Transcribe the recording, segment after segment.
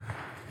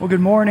Well, good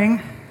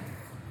morning.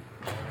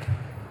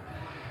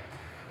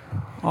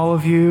 All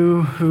of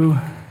you who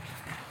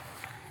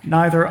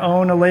neither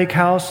own a lake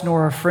house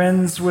nor are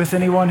friends with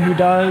anyone who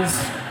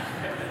does,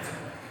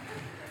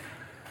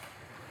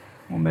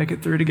 we'll make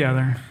it through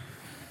together.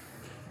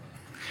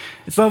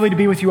 It's lovely to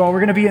be with you all. We're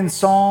going to be in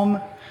Psalm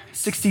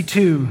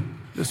 62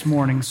 this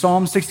morning.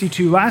 Psalm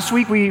 62. Last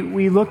week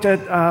we looked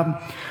at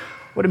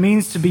what it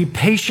means to be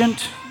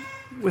patient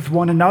with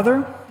one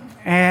another.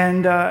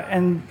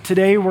 And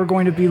today we're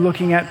going to be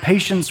looking at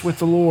patience with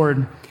the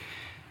Lord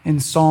in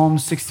Psalm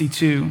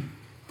 62.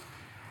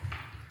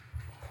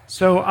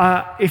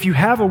 So if you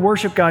have a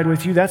worship guide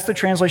with you, that's the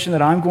translation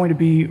that I'm going to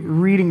be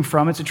reading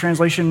from. It's a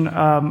translation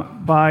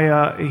by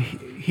a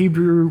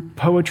Hebrew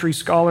poetry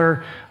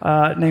scholar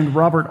named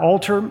Robert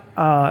Alter.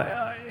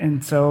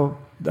 And so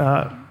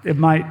it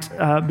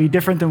might be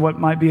different than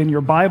what might be in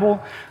your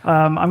Bible.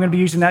 I'm going to be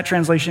using that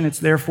translation. It's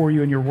there for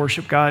you in your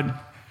worship guide.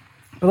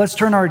 But let's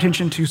turn our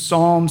attention to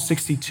Psalm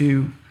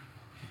 62,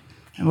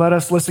 and let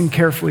us listen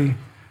carefully,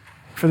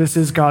 for this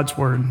is God's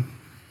word.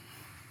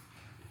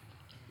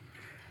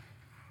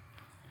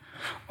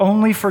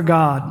 Only for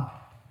God,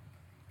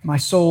 my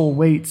soul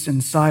waits in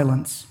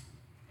silence.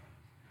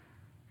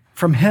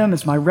 From him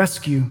is my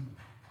rescue.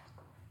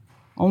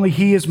 Only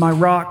he is my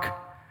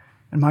rock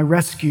and my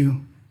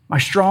rescue, my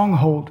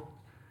stronghold.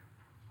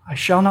 I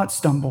shall not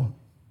stumble.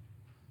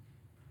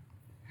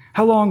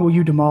 How long will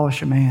you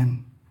demolish a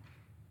man?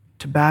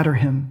 To batter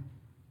him,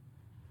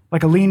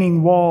 like a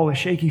leaning wall, a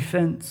shaky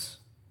fence.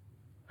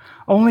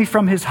 Only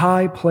from his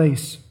high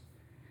place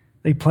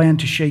they plan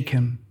to shake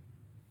him.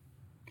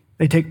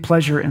 They take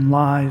pleasure in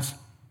lies.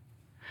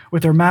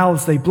 With their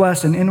mouths they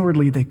bless, and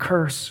inwardly they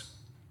curse.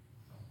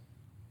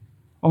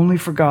 Only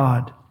for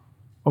God,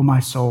 O my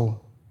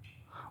soul,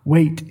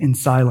 wait in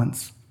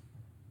silence.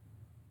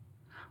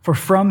 For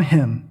from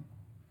him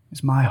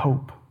is my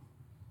hope.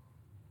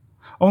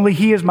 Only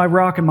he is my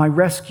rock and my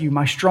rescue,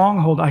 my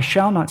stronghold. I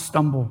shall not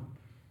stumble.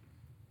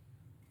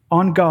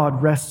 On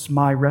God rests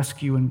my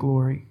rescue and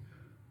glory.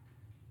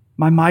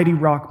 My mighty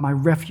rock, my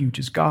refuge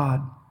is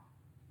God.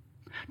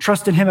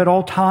 Trust in him at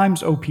all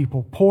times, O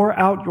people. Pour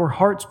out your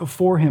hearts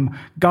before him.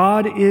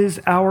 God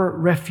is our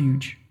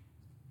refuge.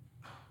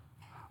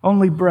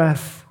 Only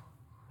breath,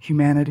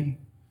 humanity.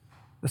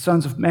 The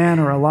sons of man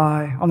are a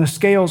lie. On the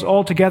scales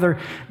altogether,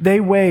 they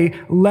weigh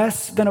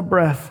less than a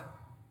breath.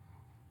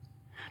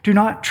 Do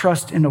not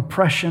trust in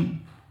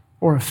oppression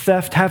or of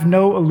theft. Have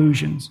no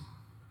illusions.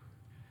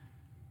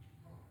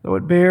 Though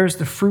it bears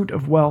the fruit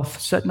of wealth,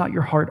 set not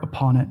your heart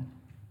upon it.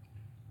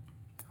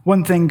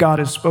 One thing God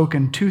has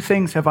spoken, two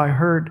things have I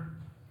heard,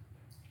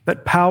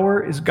 that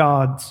power is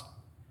God's,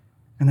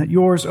 and that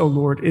yours, O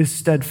Lord, is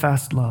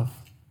steadfast love.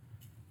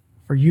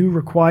 For you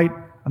requite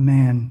a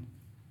man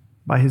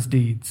by his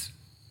deeds.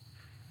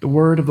 The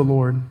word of the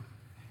Lord.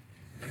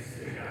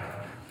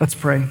 Let's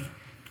pray.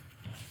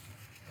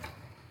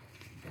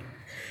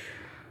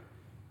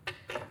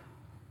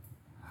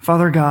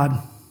 Father God,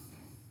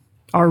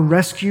 our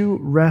rescue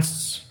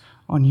rests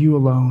on you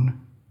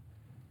alone.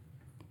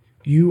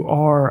 You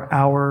are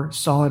our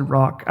solid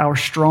rock, our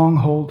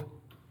stronghold.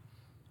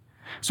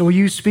 So will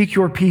you speak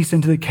your peace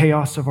into the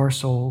chaos of our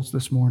souls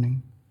this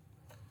morning?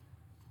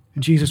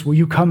 And Jesus, will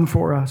you come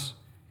for us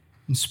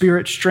and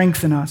Spirit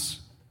strengthen us?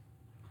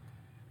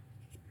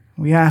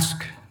 We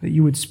ask that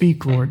you would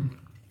speak, Lord,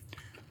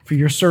 for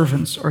your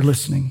servants are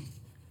listening.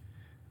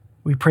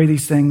 We pray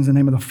these things in the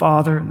name of the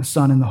Father and the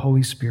Son and the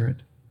Holy Spirit.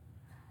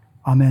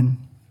 Amen.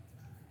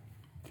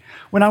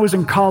 When I was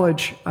in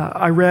college,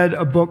 I read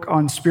a book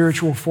on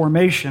spiritual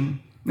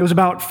formation. It was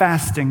about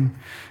fasting,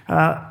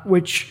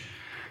 which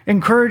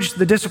encouraged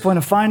the discipline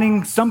of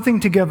finding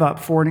something to give up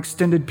for an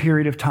extended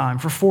period of time,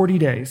 for 40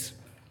 days.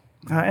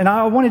 And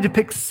I wanted to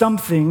pick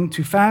something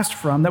to fast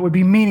from that would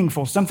be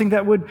meaningful, something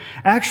that would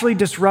actually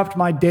disrupt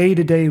my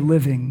day-to-day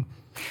living.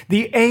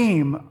 The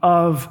aim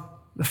of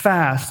the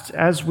fast,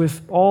 as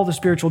with all the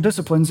spiritual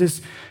disciplines,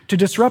 is to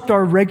disrupt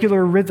our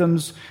regular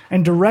rhythms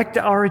and direct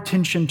our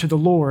attention to the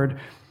Lord.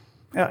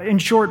 In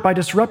short, by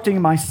disrupting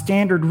my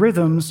standard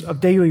rhythms of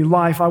daily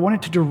life, I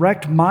wanted to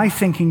direct my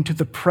thinking to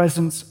the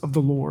presence of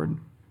the Lord.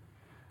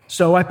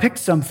 So I picked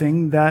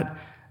something that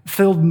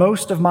filled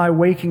most of my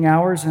waking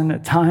hours and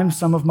at times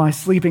some of my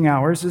sleeping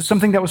hours. It's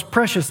something that was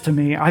precious to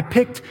me. I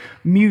picked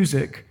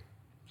music.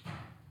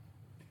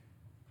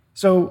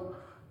 So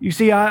you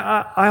see,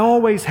 I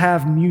always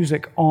have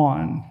music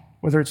on,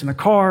 whether it's in the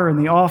car, in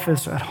the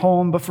office, at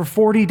home. But for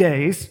 40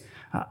 days,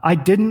 I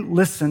didn't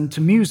listen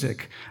to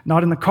music.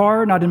 Not in the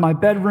car, not in my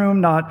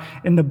bedroom, not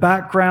in the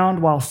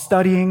background while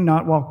studying,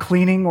 not while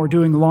cleaning or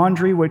doing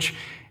laundry, which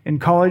in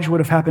college would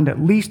have happened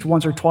at least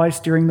once or twice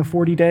during the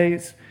 40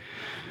 days.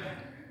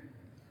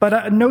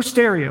 But no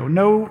stereo,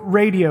 no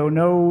radio,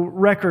 no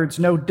records,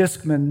 no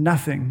Discman,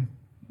 nothing.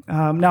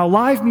 Now,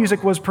 live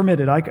music was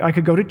permitted. I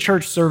could go to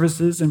church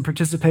services and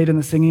participate in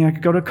the singing. I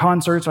could go to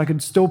concerts. I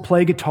could still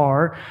play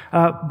guitar.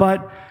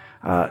 But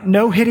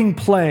no hitting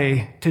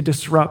play to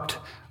disrupt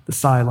the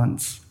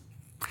silence.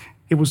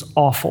 It was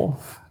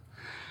awful.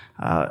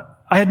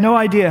 I had no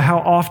idea how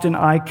often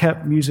I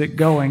kept music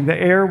going. The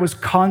air was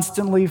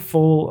constantly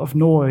full of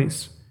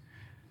noise,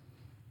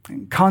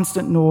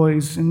 constant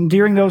noise. And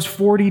during those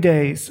 40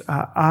 days,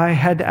 I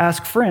had to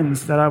ask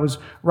friends that I was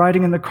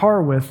riding in the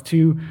car with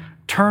to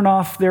turn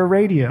off their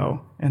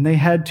radio, and they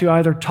had to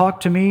either talk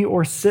to me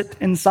or sit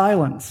in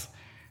silence,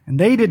 and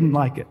they didn't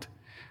like it.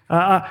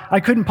 I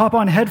couldn't pop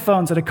on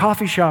headphones at a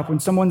coffee shop when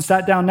someone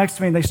sat down next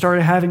to me and they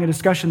started having a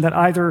discussion that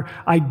either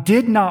I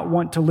did not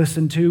want to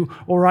listen to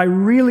or I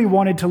really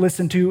wanted to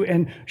listen to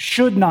and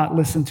should not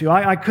listen to.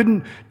 I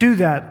couldn't do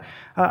that.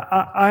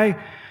 I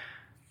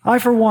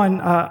for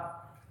one,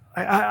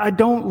 I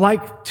don't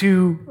like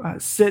to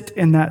sit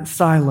in that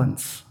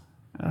silence.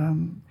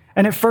 And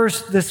at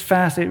first, this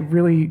fast, it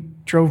really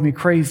drove me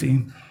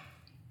crazy.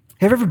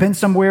 Have you ever been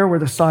somewhere where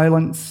the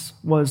silence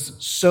was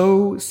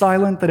so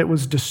silent that it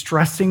was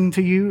distressing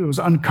to you? It was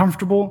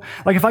uncomfortable.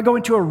 Like if I go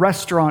into a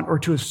restaurant or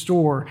to a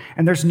store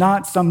and there's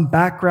not some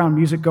background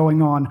music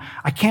going on,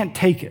 I can't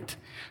take it.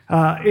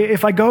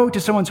 If I go to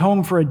someone's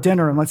home for a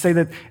dinner, and let's say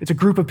that it's a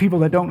group of people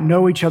that don't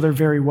know each other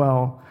very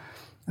well,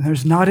 and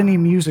there's not any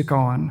music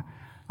on,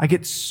 I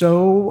get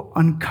so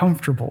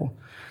uncomfortable.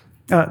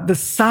 The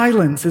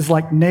silence is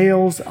like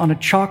nails on a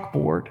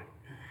chalkboard.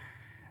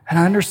 And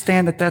I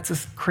understand that that's a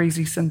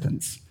crazy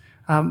sentence.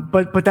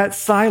 But that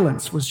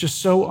silence was just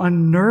so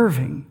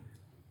unnerving.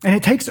 And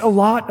it takes a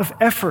lot of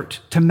effort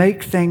to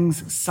make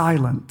things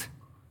silent,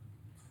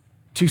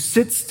 to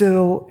sit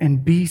still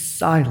and be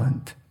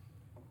silent.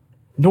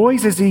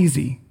 Noise is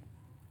easy,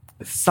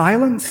 but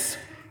silence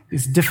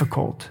is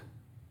difficult.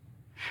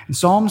 And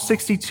Psalm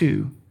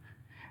 62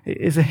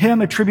 is a hymn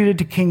attributed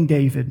to King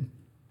David.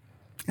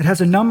 It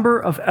has a number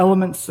of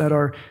elements that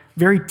are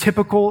very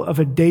typical of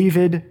a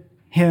David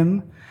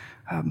hymn.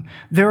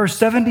 There are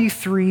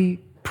 73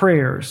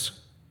 prayers,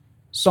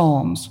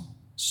 psalms,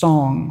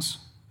 songs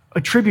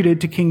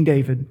attributed to King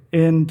David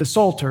in the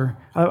Psalter.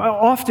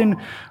 Often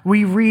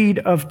we read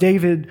of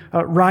David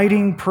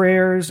writing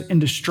prayers in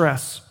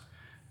distress,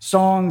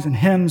 songs and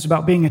hymns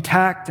about being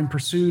attacked and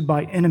pursued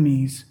by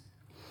enemies.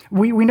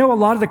 We know a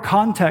lot of the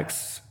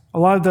contexts, a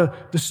lot of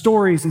the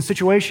stories and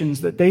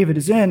situations that David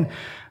is in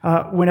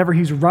whenever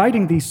he's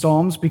writing these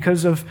psalms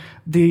because of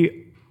the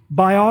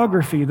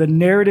biography, the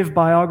narrative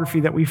biography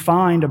that we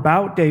find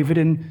about David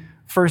in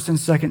 1st and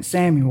 2nd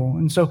Samuel.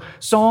 And so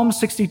Psalm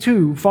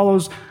 62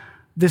 follows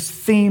this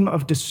theme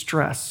of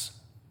distress.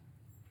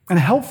 And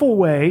a helpful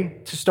way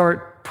to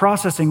start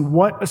processing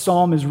what a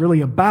psalm is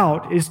really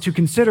about is to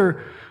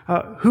consider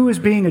who is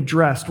being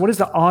addressed. What is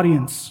the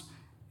audience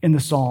in the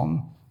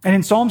psalm? And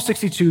in Psalm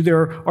 62,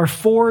 there are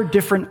 4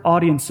 different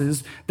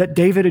audiences that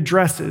David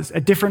addresses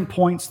at different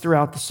points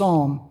throughout the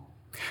psalm.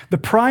 The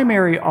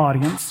primary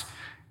audience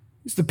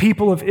is the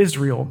people of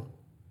Israel.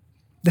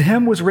 The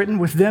hymn was written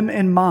with them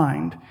in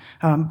mind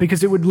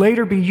because it would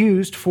later be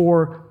used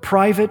for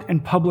private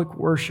and public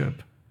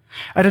worship.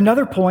 At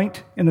another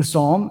point in the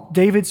psalm,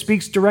 David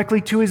speaks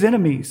directly to his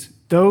enemies,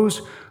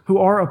 those who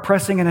are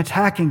oppressing and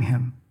attacking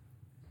him.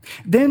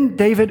 Then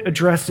David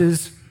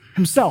addresses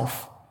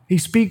himself. He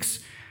speaks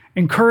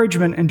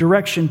encouragement and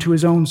direction to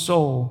his own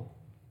soul.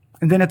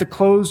 And then at the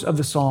close of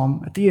the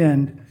psalm, at the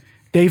end,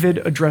 David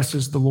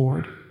addresses the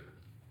Lord.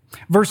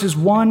 Verses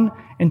 1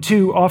 and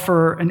 2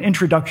 offer an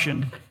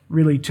introduction,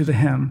 really, to the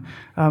hymn,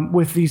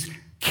 with these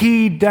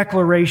key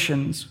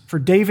declarations for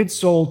David's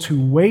soul to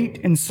wait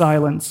in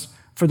silence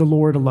for the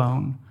Lord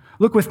alone.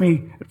 Look with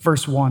me at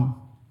verse 1.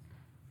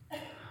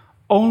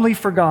 Only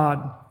for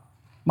God,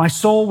 my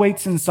soul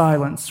waits in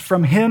silence.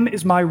 From him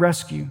is my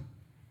rescue.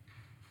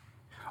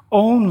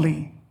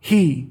 Only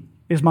he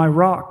is my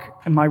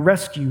rock and my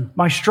rescue,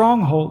 my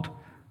stronghold.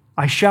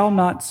 I shall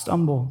not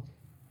stumble.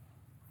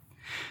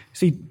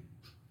 See,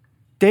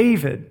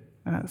 David,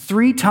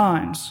 3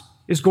 times,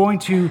 is going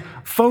to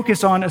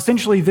focus on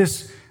essentially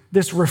this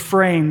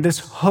refrain, this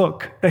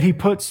hook that he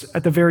puts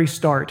at the very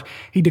start.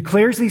 He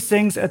declares these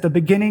things at the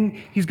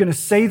beginning. He's going to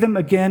say them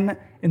again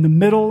in the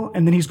middle,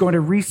 and then he's going to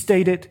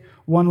restate it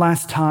one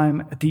last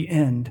time at the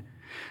end.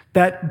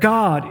 That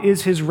God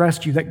is his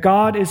rescue, that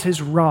God is his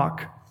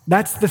rock.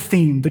 That's the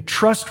theme, the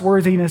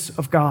trustworthiness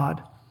of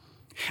God.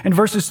 In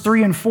verses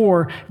 3 and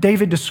 4,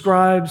 David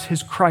describes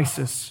his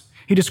crisis.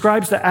 He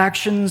describes the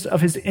actions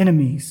of his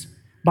enemies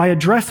by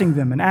addressing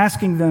them and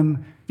asking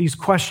them these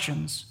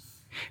questions.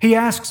 He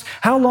asks,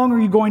 how long are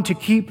you going to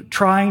keep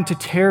trying to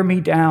tear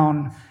me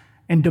down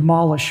and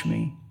demolish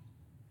me?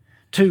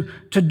 To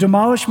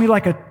demolish me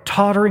like a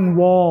tottering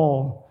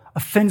wall, a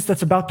fence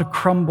that's about to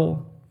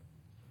crumble.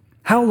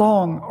 How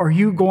long are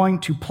you going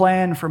to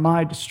plan for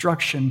my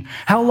destruction?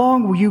 How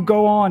long will you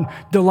go on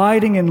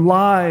delighting in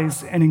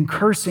lies and in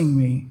cursing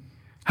me?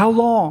 How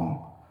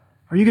long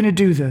are you going to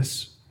do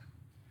this?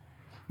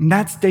 And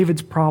that's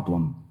David's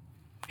problem.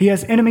 He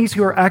has enemies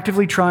who are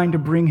actively trying to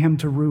bring him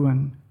to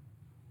ruin.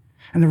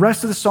 And the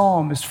rest of the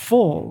psalm is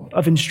full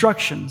of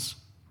instructions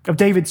of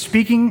David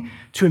speaking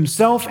to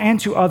himself and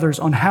to others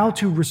on how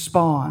to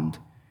respond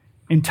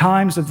in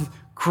times of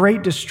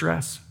great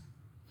distress.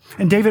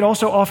 And David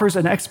also offers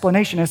an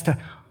explanation as to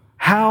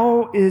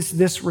How is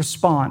this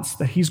response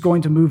that he's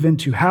going to move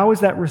into, how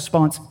is that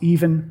response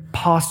even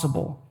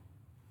possible?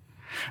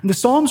 And the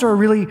Psalms are a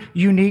really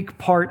unique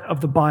part of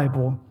the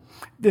Bible.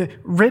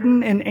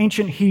 Written in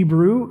ancient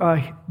Hebrew,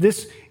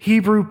 this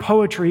Hebrew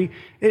poetry,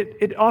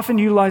 it often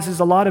utilizes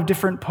a lot of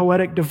different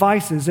poetic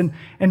devices.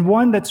 And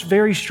one that's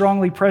very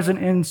strongly present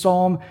in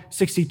Psalm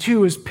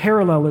 62 is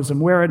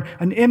parallelism, where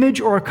an image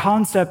or a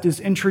concept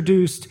is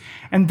introduced,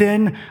 and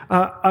then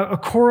a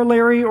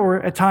corollary or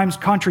at times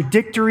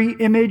contradictory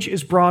image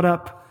is brought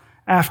up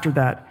after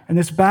that. And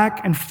this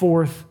back and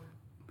forth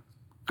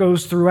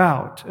goes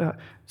throughout.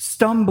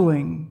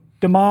 Stumbling,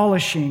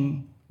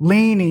 demolishing,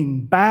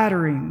 leaning,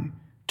 battering,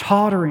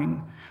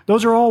 tottering.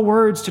 Those are all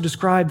words to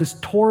describe this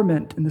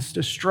torment and this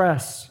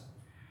distress.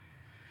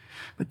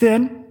 But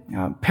then,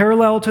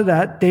 parallel to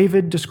that,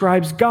 David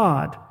describes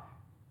God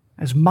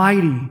as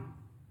mighty,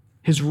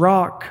 his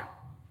rock,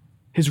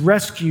 his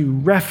rescue,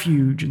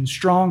 refuge, and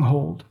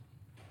stronghold.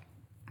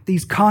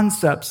 These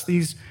concepts,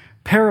 these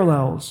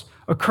parallels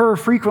occur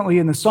frequently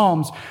in the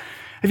Psalms.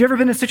 Have you ever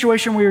been in a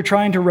situation where you're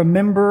trying to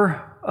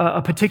remember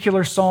a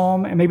particular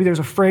psalm, and maybe there's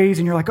a phrase,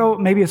 and you're like, oh,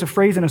 maybe it's a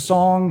phrase in a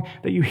song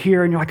that you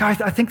hear, and you're like,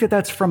 I think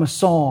that's from a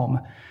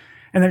psalm.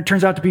 And then it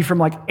turns out to be from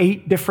like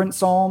 8 different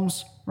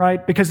psalms,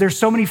 right? Because there's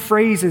so many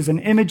phrases and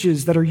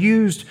images that are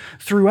used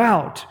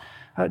throughout,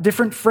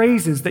 different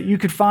phrases that you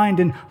could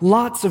find in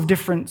lots of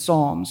different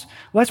psalms.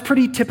 Well, that's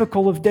pretty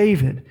typical of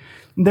David.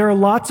 And there are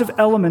lots of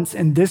elements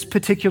in this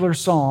particular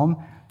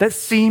psalm that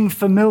seem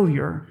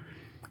familiar,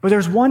 but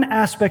there's one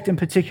aspect in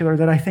particular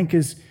that I think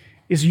is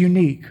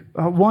unique.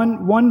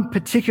 One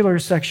particular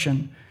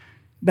section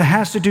that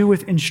has to do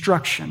with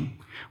instruction,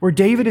 where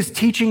David is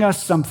teaching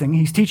us something.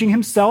 He's teaching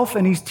himself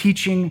and he's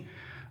teaching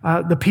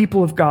the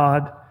people of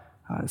God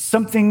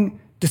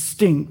something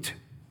distinct.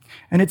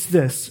 And it's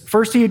this.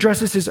 First, he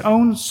addresses his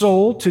own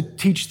soul to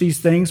teach these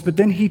things, but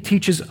then he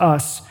teaches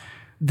us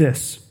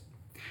this.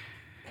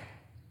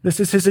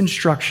 This is his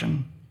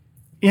instruction.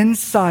 In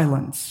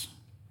silence,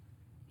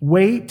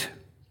 wait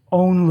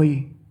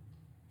only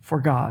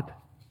for God.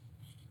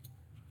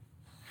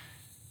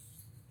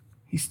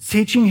 He's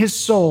teaching his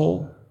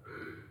soul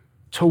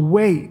to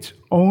wait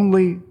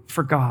only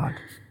for God.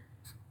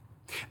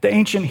 The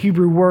ancient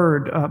Hebrew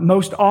word,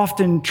 most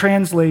often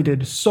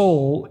translated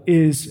soul,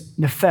 is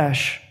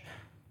nephesh.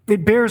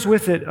 It bears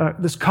with it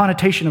this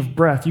connotation of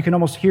breath. You can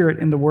almost hear it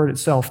in the word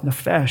itself,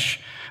 nephesh.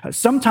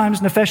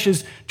 Sometimes nephesh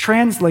is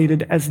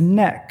translated as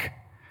neck.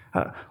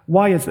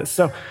 Why is this?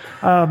 So,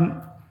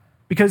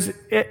 because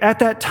at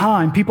that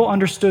time, people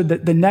understood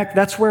that the neck,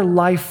 that's where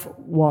life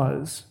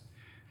was.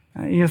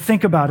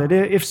 Think about it.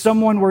 If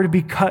someone were to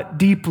be cut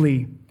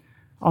deeply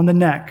on the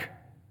neck,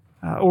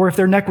 or if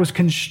their neck was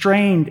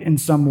constrained in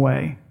some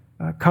way,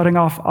 cutting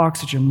off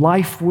oxygen,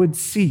 life would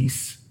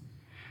cease.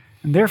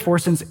 And therefore,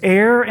 since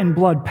air and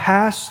blood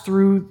pass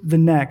through the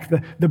neck,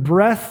 the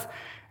breath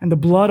and the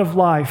blood of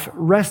life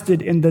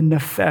rested in the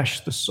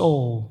nephesh, the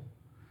soul.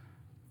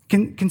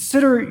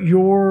 Consider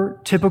your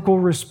typical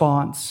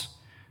response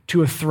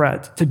to a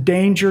threat, to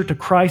danger, to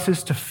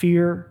crisis, to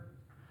fear.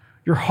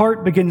 Your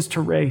heart begins to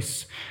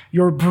race.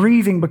 Your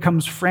breathing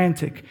becomes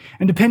frantic.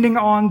 And depending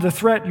on the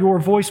threat, your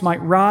voice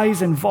might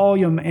rise in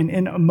volume and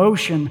in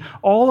emotion.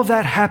 All of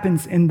that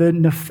happens in the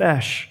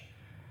nephesh.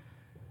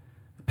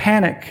 The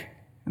panic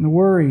and the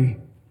worry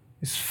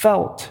is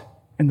felt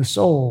in the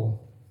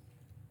soul.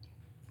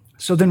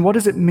 So then what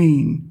does it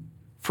mean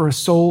for a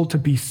soul to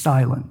be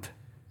silent?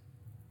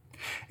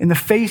 In the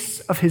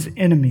face of his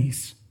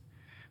enemies,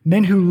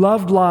 men who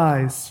loved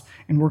lies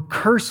and were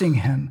cursing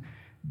him,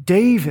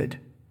 David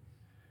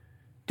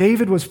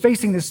was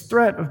facing this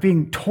threat of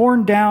being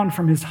torn down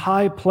from his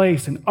high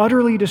place and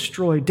utterly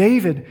destroyed.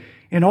 David,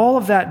 in all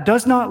of that,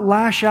 does not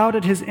lash out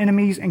at his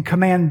enemies and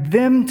command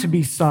them to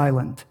be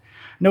silent.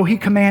 No, he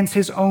commands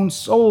his own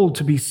soul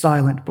to be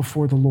silent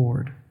before the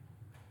Lord.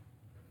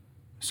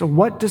 So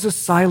what does a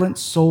silent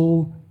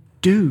soul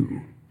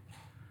do?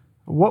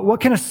 What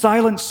can a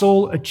silent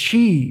soul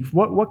achieve?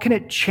 What can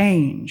it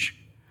change?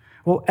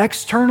 Well,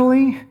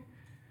 externally,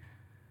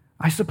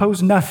 I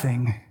suppose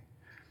nothing.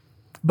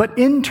 But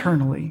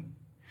internally,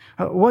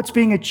 what's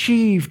being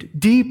achieved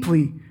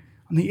deeply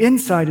on the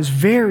inside is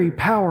very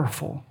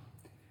powerful.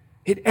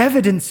 It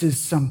evidences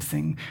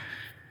something.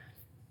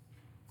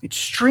 It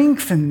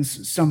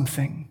strengthens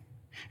something.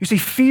 You see,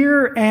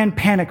 fear and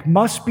panic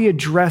must be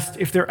addressed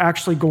if they're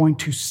actually going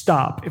to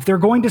stop. If they're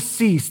going to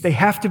cease, they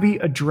have to be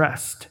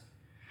addressed.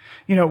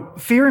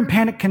 Fear and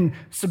panic can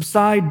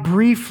subside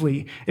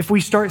briefly if we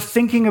start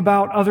thinking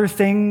about other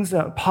things,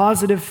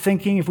 positive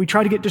thinking, if we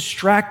try to get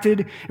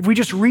distracted, if we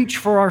just reach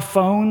for our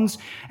phones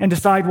and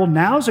decide, well,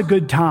 now's a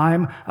good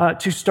time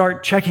to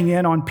start checking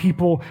in on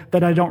people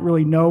that I don't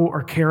really know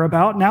or care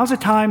about. Now's a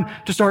time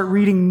to start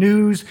reading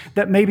news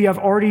that maybe I've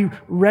already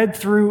read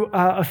through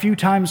a few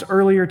times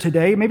earlier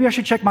today. Maybe I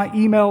should check my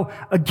email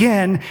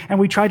again, and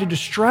we try to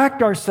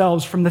distract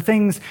ourselves from the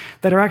things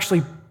that are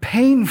actually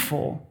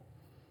painful.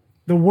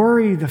 The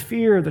worry, the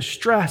fear, the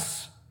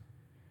stress.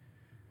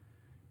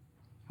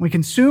 We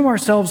consume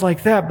ourselves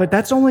like that, but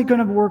that's only going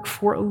to work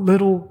for a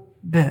little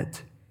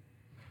bit.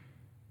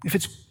 If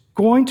it's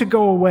going to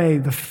go away,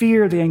 the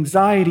fear, the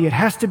anxiety, it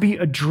has to be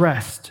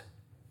addressed.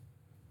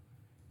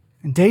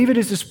 And David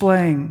is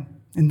displaying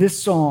in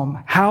this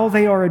psalm how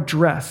they are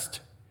addressed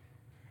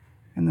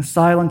in the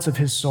silence of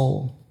his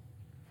soul.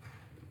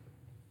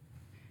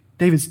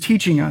 David's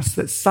teaching us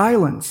that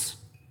silence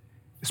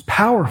is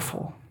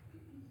powerful.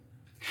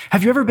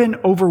 Have you ever been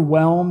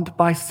overwhelmed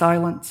by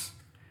silence?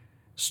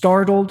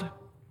 Startled,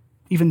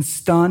 even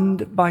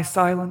stunned by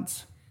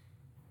silence?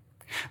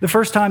 The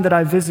first time that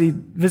I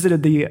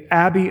visited the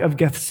Abbey of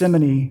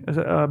Gethsemane,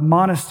 a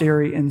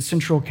monastery in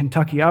central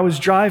Kentucky, I was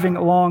driving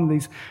along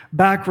these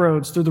back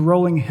roads through the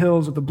rolling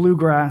hills of the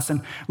bluegrass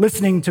and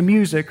listening to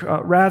music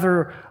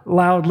rather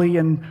loudly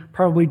and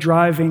probably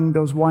driving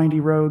those windy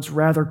roads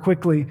rather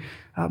quickly.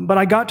 But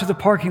I got to the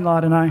parking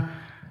lot and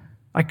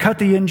I cut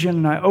the engine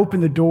and I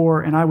opened the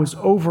door and I was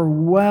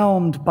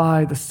overwhelmed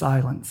by the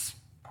silence.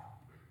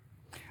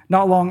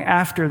 Not long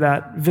after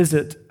that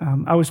visit,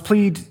 I was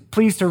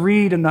pleased to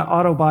read in the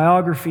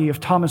autobiography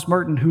of Thomas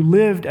Merton, who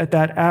lived at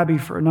that abbey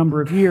for a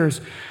number of years.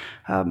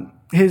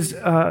 His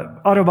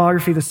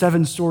autobiography, The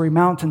Seven-Story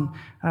Mountain,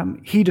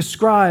 he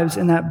describes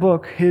in that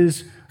book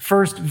his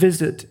first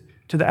visit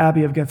to the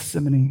Abbey of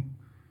Gethsemane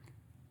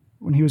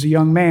when he was a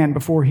young man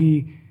before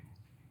he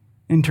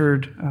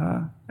entered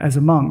as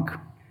a monk.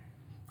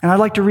 And I'd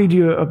like to read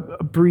you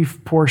a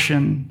brief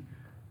portion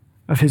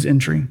of his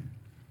entry.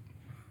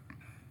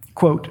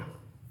 Quote,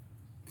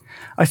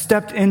 "I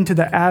stepped into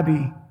the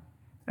abbey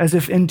as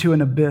if into an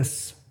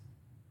abyss.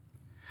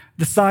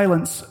 The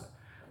silence,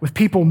 with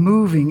people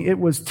moving, it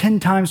was 10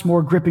 times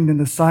more gripping than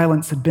the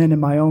silence had been in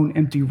my own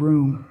empty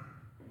room.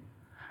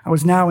 I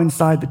was now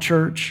inside the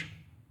church.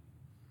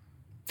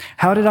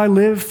 How did I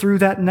live through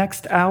that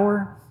next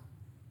hour?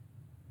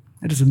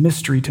 It is a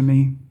mystery to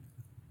me.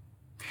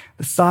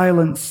 The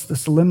silence, the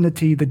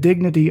solemnity, the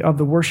dignity of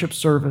the worship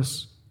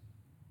service,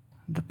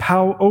 the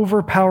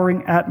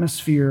overpowering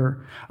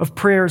atmosphere of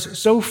prayers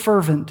so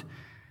fervent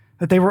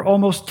that they were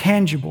almost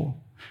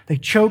tangible. They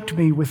choked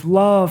me with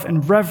love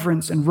and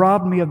reverence and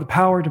robbed me of the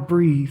power to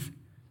breathe.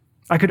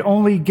 I could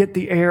only get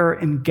the air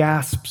in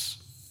gasps.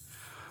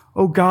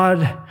 Oh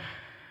God,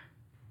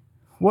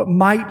 what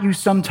might you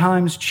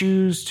sometimes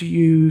choose to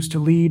use to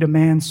lead a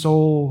man's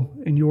soul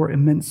in your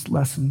immense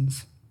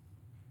lessons?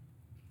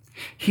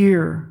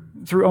 Here,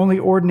 through only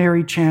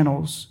ordinary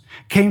channels,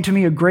 came to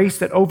me a grace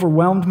that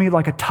overwhelmed me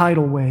like a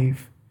tidal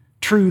wave,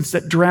 truths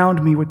that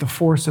drowned me with the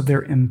force of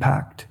their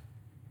impact."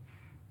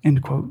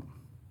 End quote.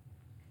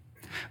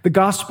 The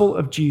gospel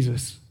of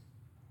Jesus,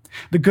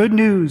 the good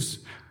news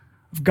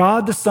of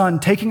God the Son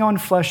taking on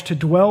flesh to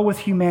dwell with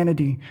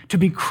humanity, to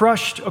be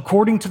crushed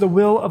according to the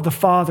will of the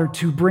Father,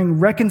 to bring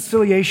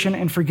reconciliation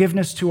and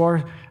forgiveness to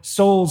our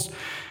souls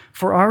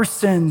for our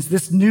sins,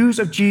 this news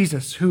of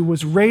Jesus, who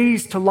was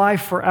raised to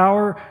life for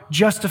our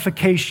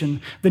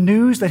justification, the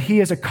news that he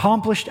has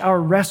accomplished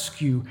our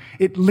rescue,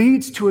 it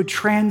leads to a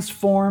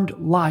transformed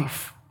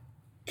life.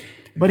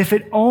 But if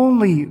it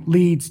only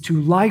leads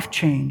to life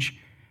change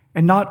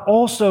and not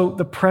also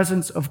the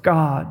presence of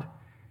God,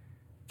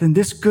 then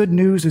this good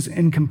news is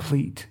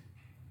incomplete.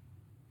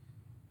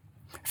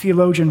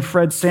 Theologian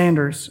Fred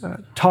Sanders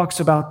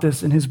talks about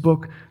this in his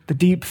book, The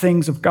Deep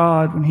Things of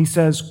God, when he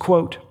says,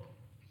 quote,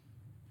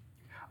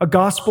 "A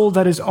gospel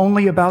that is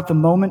only about the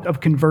moment of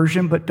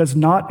conversion but does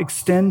not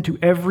extend to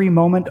every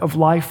moment of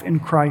life in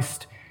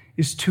Christ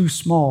is too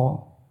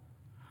small.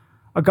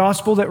 A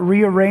gospel that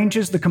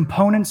rearranges the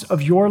components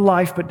of your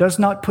life but does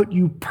not put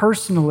you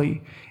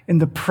personally in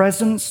the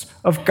presence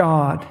of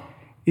God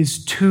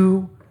is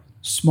too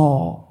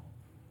small."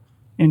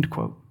 End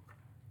quote.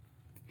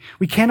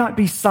 We cannot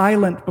be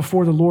silent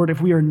before the Lord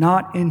if we are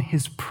not in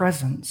his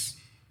presence.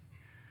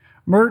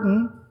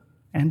 Merton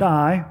and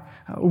I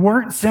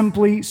weren't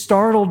simply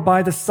startled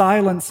by the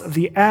silence of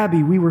the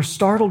abbey. We were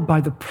startled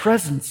by the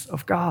presence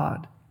of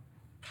God.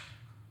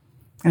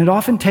 And it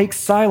often takes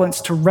silence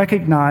to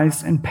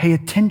recognize and pay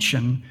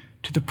attention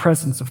to the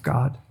presence of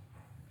God.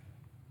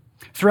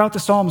 Throughout the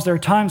Psalms, there are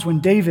times when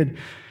David,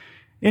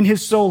 in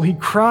his soul, he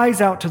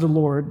cries out to the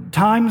Lord,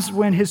 times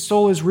when his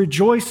soul is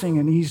rejoicing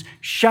and he's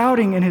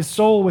shouting in his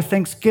soul with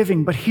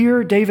thanksgiving. But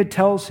here, David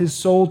tells his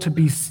soul to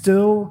be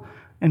still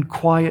and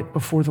quiet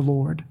before the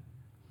Lord.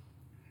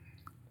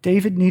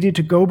 David needed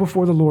to go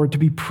before the Lord, to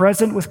be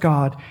present with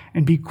God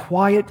and be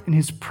quiet in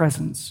his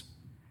presence.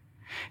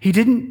 He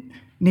didn't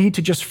need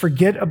to just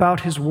forget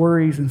about his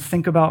worries and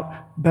think about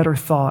better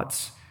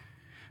thoughts.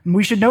 And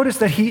we should notice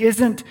that he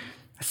isn't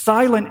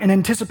silent in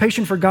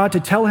anticipation for God to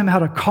tell him how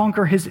to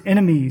conquer his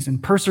enemies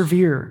and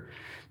persevere.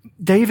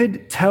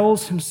 David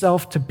tells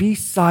himself to be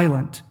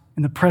silent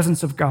in the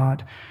presence of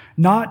God,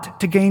 not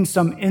to gain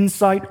some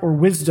insight or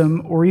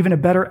wisdom or even a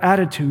better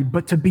attitude,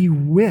 but to be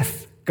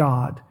with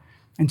God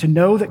and to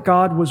know that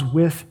God was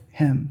with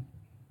him.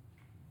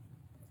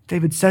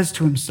 David says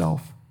to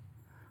himself,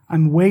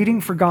 "I'm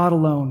waiting for God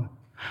alone.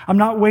 I'm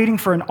not waiting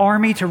for an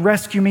army to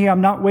rescue me.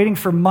 I'm not waiting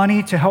for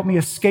money to help me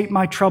escape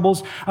my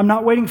troubles. I'm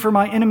not waiting for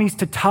my enemies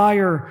to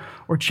tire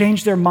or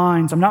change their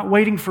minds. I'm not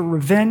waiting for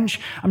revenge.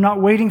 I'm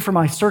not waiting for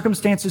my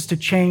circumstances to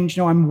change.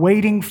 No, I'm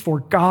waiting for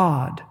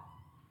God.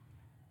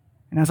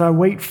 And as I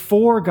wait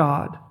for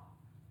God,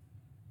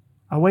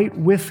 I wait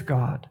with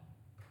God.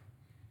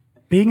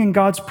 Being in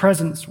God's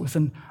presence with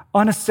an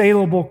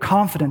unassailable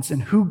confidence in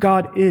who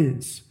God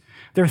is.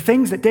 There are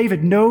things that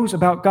David knows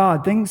about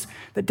God, things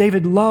that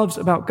David loves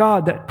about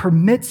God that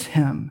permits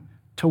him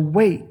to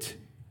wait.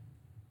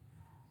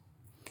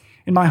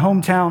 In my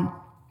hometown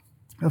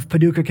of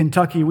Paducah,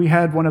 Kentucky, we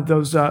had one of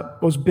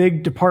those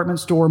big department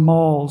store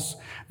malls,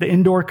 the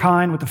indoor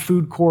kind with the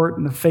food court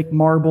and the fake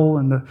marble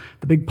and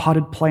the big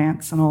potted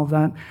plants and all of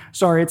that.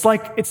 Sorry, it's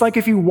like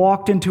if you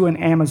walked into an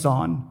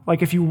Amazon,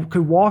 like if you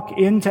could walk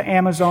into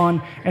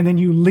Amazon and then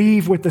you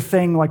leave with the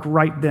thing like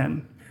right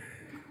then.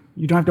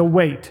 You don't have to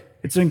wait.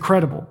 It's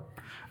incredible.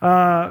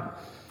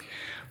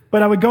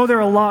 But I would go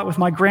there a lot with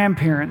my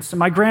grandparents. And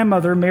my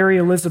grandmother, Mary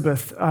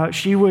Elizabeth,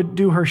 she would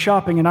do her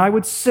shopping, and I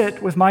would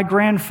sit with my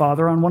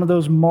grandfather on one of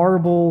those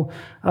marble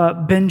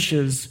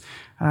benches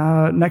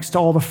next to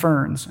all the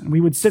ferns. And we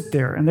would sit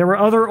there. And there were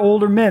other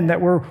older men that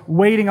were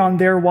waiting on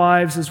their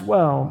wives as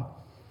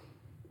well.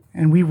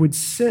 And we would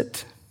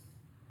sit.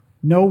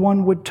 No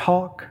one would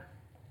talk.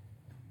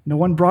 No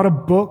one brought a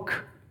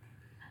book.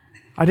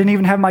 I didn't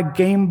even have my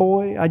Game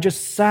Boy. I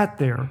just sat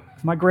there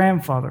with my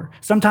grandfather.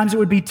 Sometimes it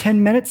would be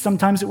 10 minutes.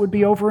 Sometimes it would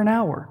be over an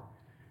hour.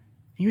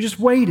 You just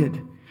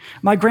waited.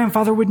 My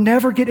grandfather would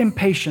never get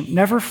impatient,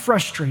 never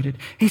frustrated.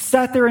 He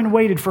sat there and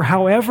waited for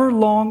however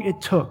long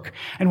it took.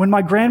 And when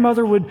my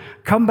grandmother would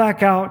come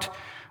back out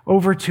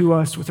over to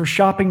us with her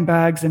shopping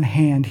bags in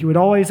hand, he would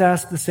always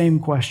ask the same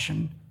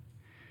question.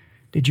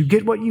 Did you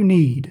get what you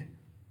need?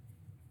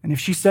 And if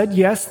she said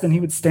yes, then he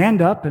would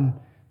stand up and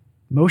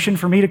motion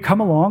for me to come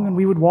along, and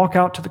we would walk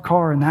out to the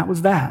car, and that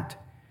was that.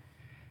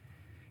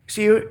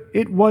 See,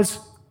 it was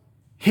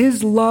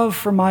his love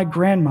for my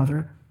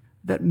grandmother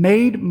that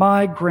made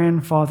my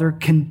grandfather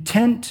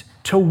content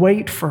to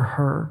wait for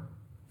her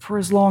for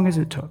as long as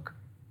it took.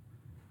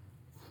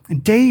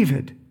 And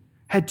David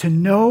had to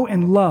know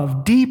and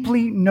love,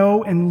 deeply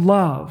know and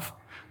love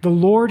the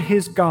Lord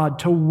his God,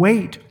 to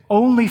wait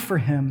only for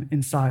him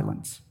in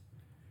silence.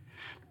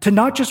 To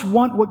not just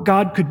want what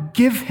God could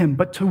give him,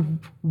 but to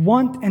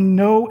want and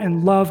know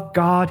and love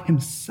God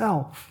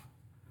himself.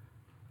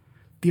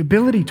 The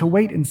ability to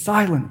wait in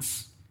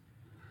silence,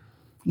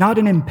 not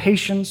in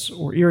impatience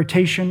or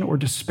irritation or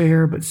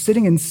despair, but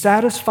sitting in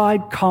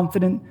satisfied,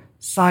 confident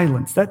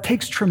silence. That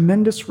takes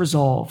tremendous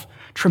resolve,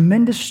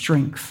 tremendous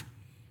strength.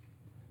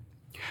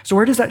 So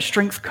where does that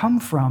strength come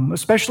from,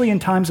 especially in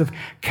times of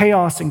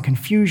chaos and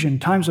confusion,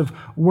 times of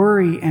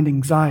worry and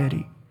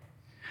anxiety?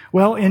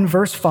 Well, in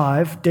verse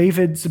 5,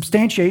 David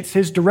substantiates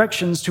his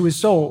directions to his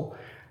soul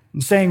in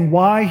saying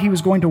why he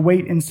was going to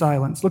wait in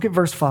silence. Look at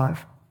verse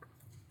 5.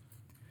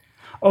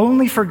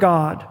 Only for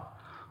God,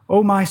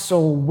 O my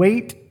soul,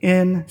 wait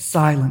in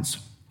silence,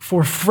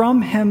 for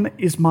from him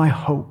is my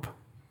hope.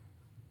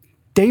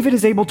 David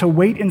is able to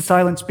wait in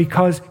silence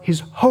because his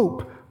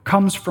hope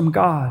comes from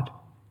God.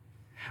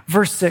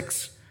 Verse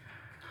 6,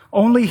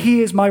 only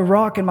he is my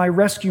rock and my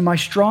rescue, my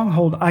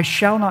stronghold. I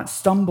shall not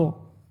stumble.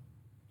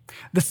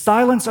 The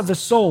silence of the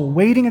soul,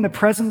 waiting in the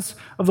presence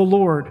of the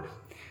Lord,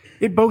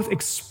 it both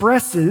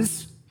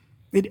expresses,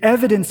 it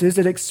evidences,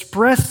 it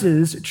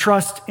expresses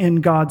trust in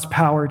God's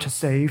power to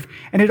save,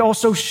 and it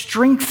also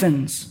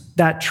strengthens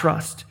that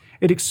trust.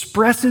 It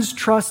expresses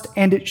trust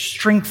and it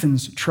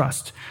strengthens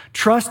trust.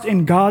 Trust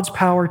in God's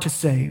power to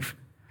save.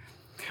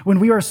 When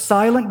we are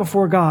silent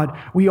before God,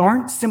 we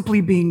aren't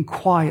simply being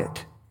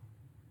quiet.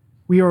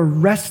 We are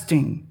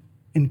resting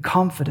in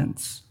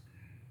confidence.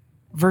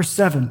 Verse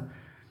 7,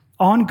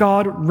 on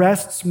God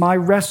rests my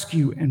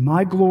rescue and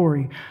my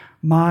glory.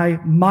 My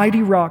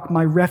mighty rock,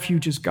 my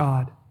refuge is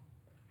God.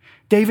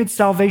 David's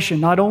salvation,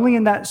 not only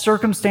in that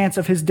circumstance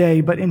of his day,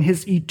 but in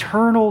his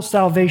eternal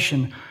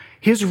salvation,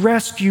 his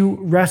rescue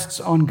rests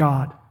on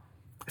God.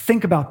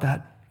 Think about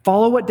that.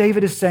 Follow what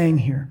David is saying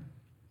here.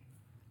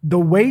 The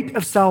weight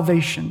of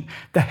salvation,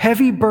 the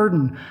heavy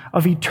burden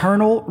of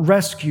eternal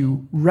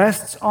rescue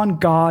rests on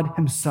God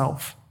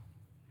himself.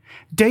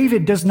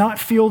 David does not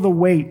feel the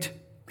weight.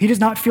 He does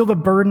not feel the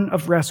burden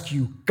of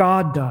rescue.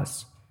 God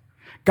does.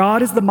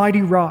 God is the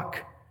mighty rock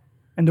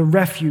and the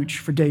refuge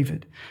for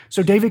David.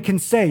 So David can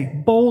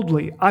say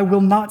boldly, I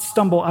will not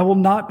stumble. I will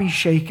not be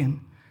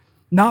shaken.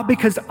 Not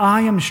because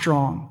I am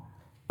strong,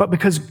 but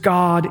because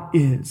God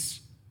is.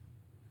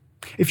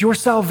 If your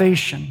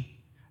salvation,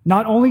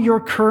 not only your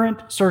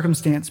current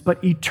circumstance,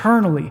 but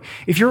eternally,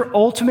 if your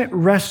ultimate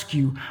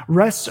rescue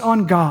rests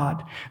on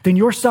God, then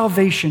your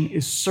salvation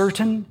is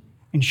certain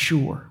and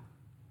sure.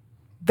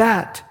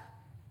 That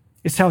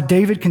is how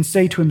David can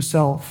say to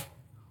himself,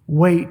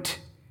 wait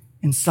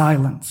in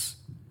silence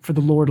for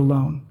the Lord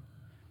alone.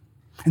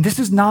 And this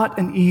is not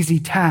an easy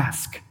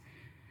task.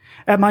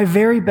 At my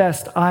very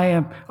best,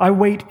 I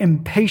wait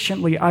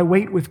impatiently. I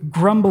wait with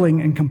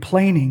grumbling and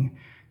complaining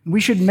We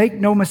should make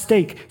no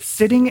mistake,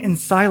 sitting in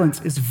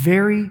silence is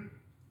very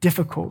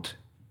difficult.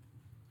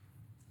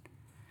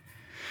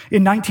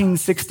 In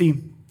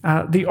 1960,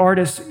 the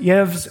artist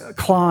Yves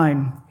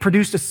Klein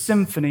produced a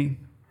symphony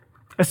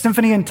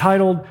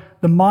entitled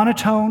The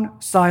Monotone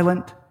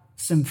Silent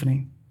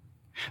Symphony.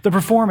 The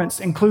performance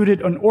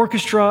included an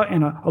orchestra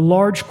and a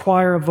large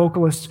choir of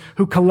vocalists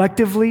who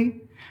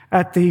collectively,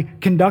 at the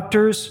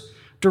conductor's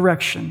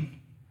direction,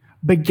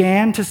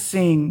 began to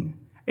sing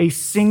a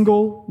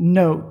single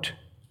note,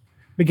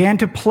 began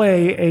to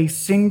play a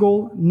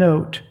single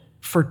note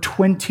for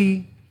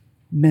 20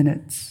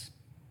 minutes.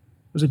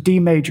 It was a D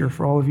major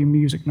for all of you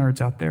music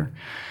nerds out there.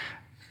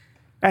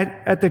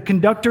 At the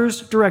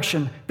conductor's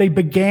direction, they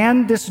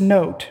began this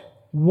note,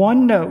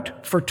 one note,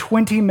 for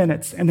 20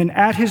 minutes, and then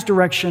at his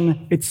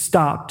direction, it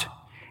stopped.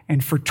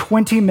 And for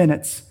 20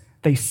 minutes,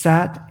 they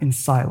sat in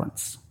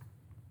silence.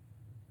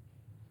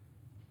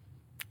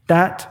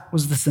 That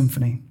was the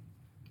symphony.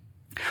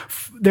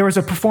 There was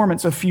a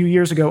performance a few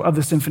years ago of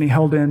the symphony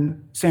held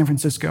in San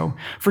Francisco.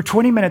 For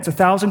 20 minutes,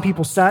 1,000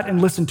 people sat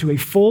and listened to a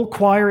full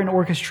choir and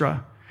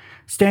orchestra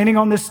standing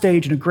on this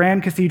stage in a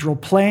grand cathedral,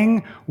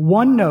 playing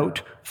one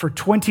note for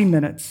 20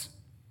 minutes.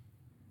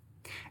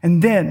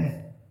 And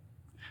then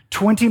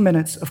 20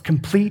 minutes of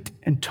complete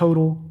and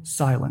total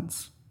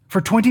silence.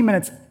 For 20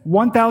 minutes,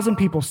 1,000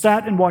 people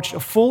sat and watched a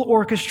full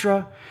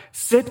orchestra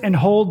sit and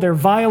hold their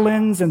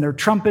violins and their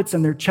trumpets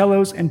and their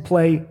cellos and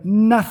play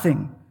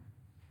nothing.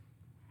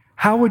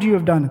 How would you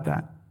have done at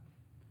that?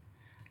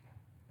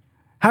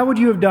 How would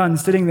you have done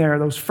sitting there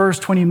those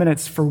first 20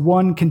 minutes for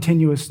one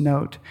continuous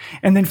note,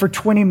 and then for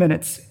 20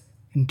 minutes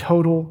in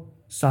total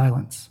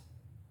silence?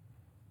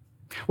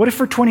 What if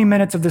for 20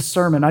 minutes of this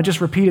sermon, I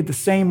just repeated the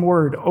same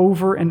word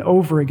over and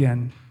over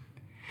again,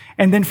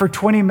 and then for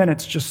 20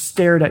 minutes just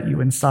stared at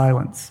you in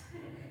silence?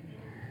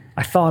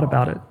 I thought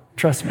about it,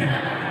 trust me.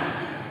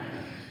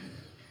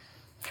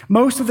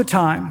 Most of the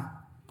time,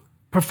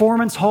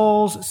 performance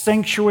halls,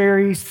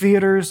 sanctuaries,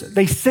 theaters,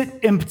 they sit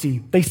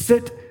empty. They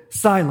sit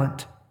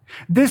silent.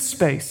 This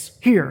space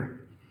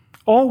here,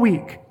 all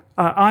week,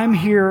 I'm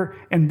here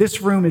and this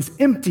room is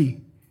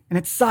empty and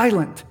it's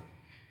silent.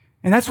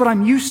 And that's what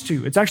I'm used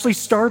to. It's actually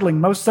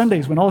startling most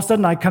Sundays when all of a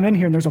sudden I come in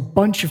here and there's a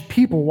bunch of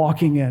people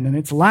walking in and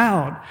it's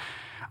loud.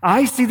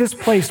 I see this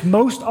place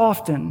most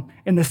often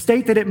in the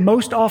state that it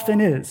most often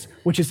is,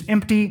 which is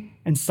empty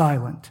and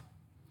silent.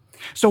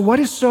 So what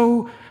is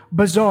so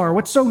bizarre?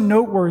 What's so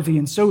noteworthy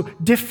and so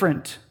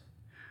different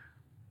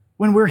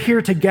when we're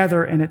here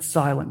together and it's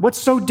silent? What's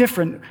so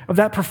different of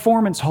that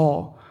performance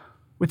hall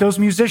with those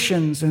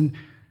musicians and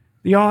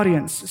the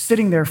audience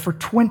sitting there for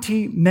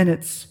 20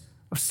 minutes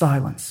of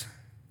silence?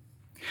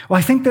 Well,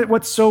 I think that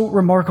what's so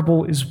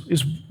remarkable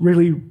is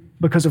really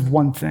because of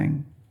one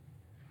thing,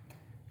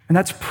 and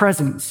that's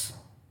presence.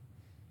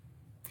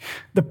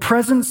 The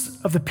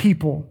presence of the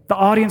people, the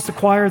audience, the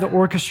choir, the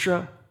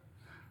orchestra,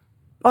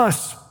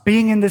 us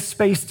being in this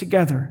space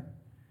together,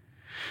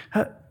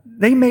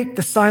 they make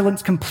the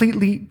silence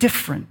completely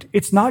different.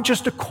 It's not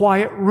just a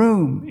quiet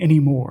room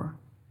anymore.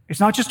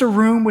 It's not just a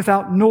room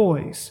without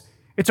noise.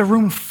 It's a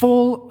room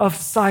full of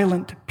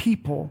silent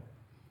people.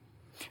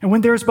 And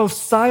when there's both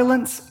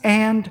silence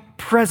and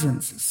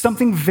presence,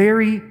 something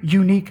very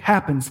unique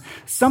happens.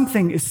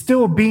 Something is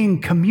still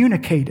being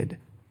communicated.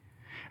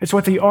 It's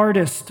what the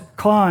artist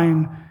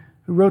Klein,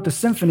 who wrote the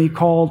symphony,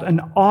 called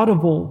an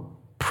audible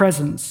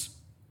presence.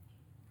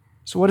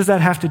 So what does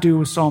that have to do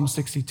with Psalm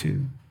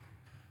 62?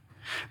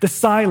 The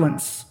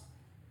silence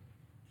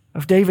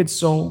of David's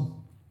soul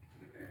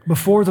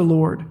before the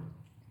Lord,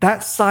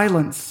 that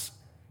silence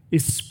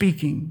is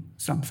speaking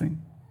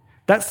something.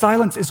 That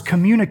silence is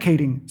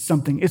communicating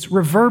something. It's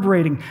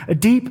reverberating a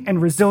deep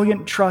and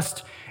resilient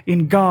trust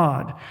in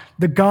God,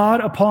 the God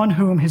upon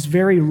whom his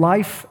very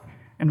life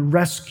and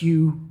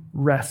rescue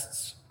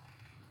rests.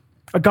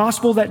 A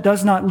gospel that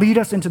does not lead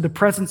us into the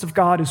presence of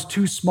God is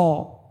too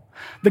small.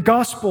 The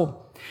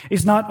gospel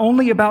is not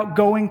only about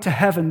going to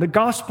heaven. The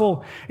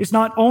gospel is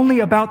not only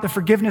about the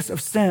forgiveness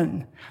of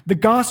sin. The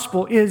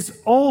gospel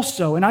is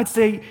also, and I'd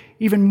say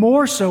even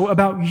more so,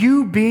 about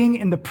you being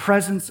in the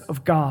presence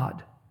of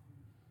God.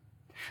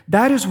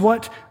 That is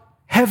what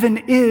heaven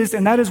is,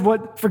 and that is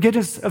what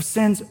forgiveness of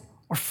sins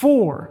are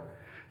for.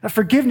 That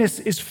forgiveness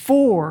is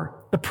for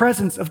the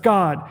presence of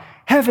God.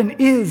 Heaven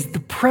is the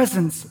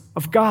presence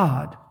of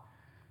God.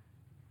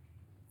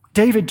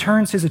 David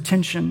turns his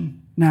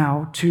attention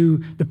now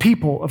to the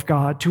people of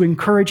God to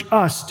encourage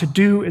us to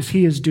do as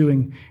he is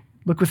doing.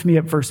 Look with me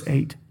at verse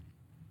 8.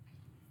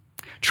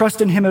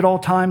 Trust in him at all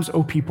times,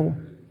 O people.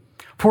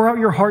 Pour out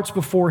your hearts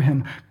before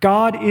him.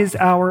 God is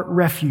our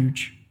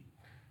refuge.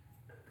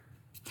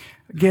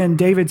 Again,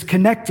 David's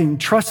connecting,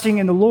 trusting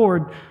in the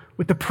Lord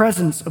with the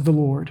presence of the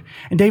Lord.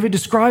 And David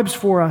describes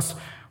for us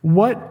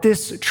what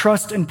this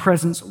trust and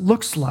presence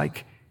looks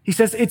like. He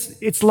says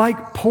it's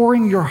like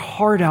pouring your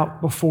heart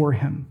out before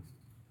him.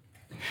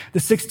 The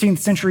 16th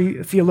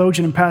century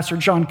theologian and pastor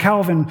John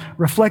Calvin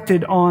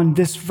reflected on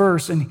this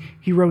verse, and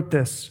he wrote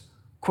this,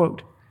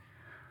 quote,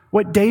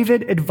 What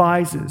David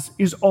advises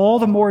is all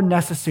the more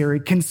necessary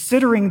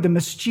considering the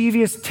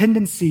mischievous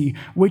tendency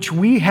which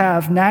we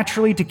have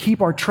naturally to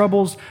keep our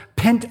troubles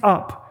pent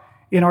up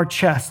in our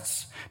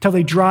chests till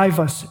they drive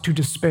us to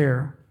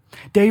despair.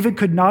 David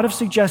could not have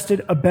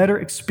suggested a better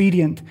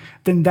expedient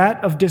than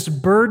that of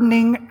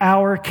disburdening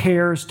our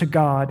cares to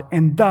God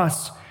and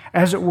thus,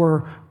 as it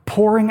were,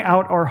 pouring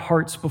out our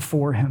hearts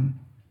before him.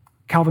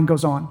 Calvin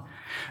goes on,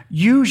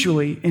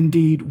 usually,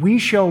 indeed, we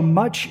show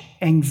much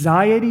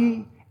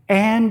anxiety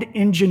and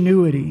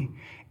ingenuity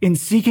in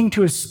seeking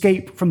to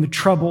escape from the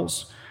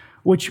troubles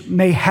which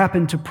may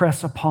happen to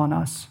press upon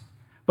us.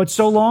 But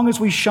so long as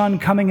we shun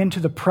coming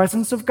into the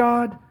presence of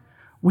God,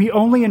 we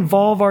only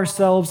involve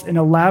ourselves in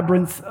a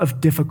labyrinth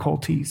of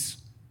difficulties,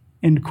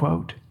 end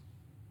quote.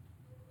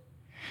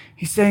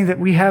 He's saying that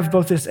we have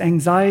both this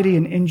anxiety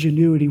and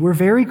ingenuity. We're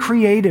very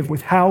creative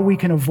with how we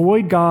can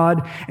avoid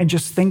God and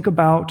just think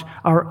about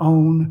our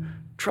own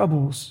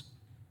troubles.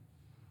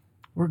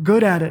 We're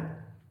good at it.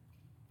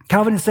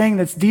 Calvin is saying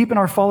that's deep in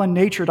our fallen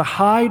nature to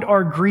hide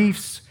our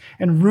griefs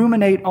and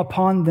ruminate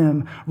upon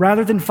them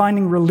rather than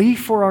finding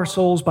relief for our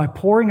souls by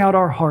pouring out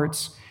our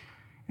hearts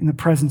in the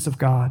presence of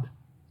God.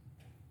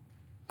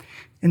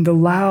 In the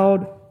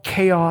loud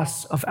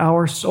chaos of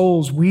our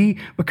souls, we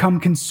become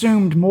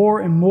consumed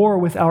more and more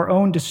with our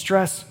own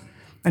distress.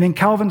 And in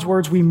Calvin's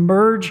words, we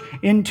merge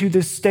into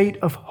this state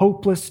of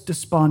hopeless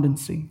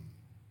despondency.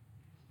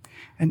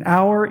 And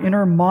our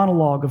inner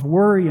monologue of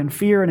worry and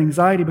fear and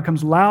anxiety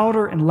becomes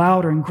louder and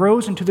louder and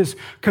grows into this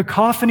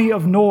cacophony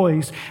of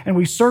noise. And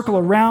we circle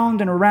around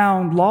and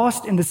around,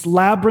 lost in this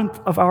labyrinth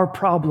of our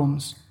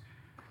problems.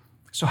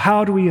 So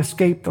how do we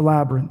escape the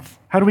labyrinth?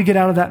 How do we get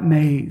out of that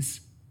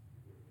maze?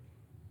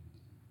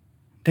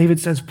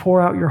 David says,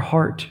 pour out your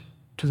heart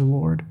to the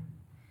Lord.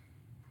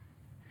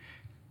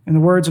 In the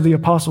words of the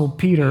Apostle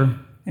Peter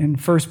in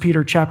 1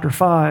 Peter chapter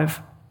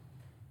 5,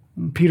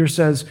 Peter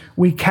says,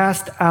 we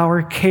cast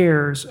our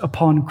cares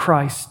upon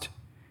Christ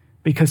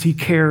because he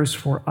cares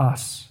for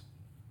us.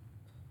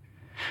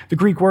 The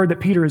Greek word that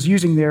Peter is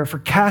using there for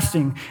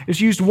casting is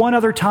used one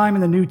other time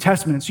in the New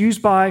Testament. It's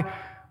used by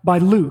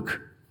Luke.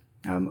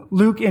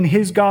 Luke in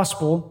his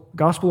gospel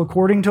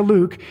according to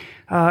Luke,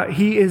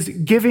 he is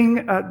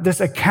giving this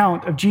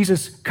account of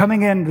Jesus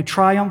coming in the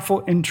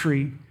triumphal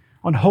entry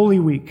on Holy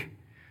Week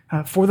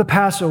for the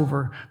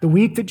Passover, the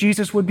week that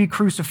Jesus would be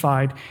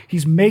crucified.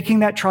 He's making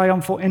that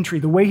triumphal entry.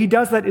 The way he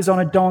does that is on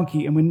a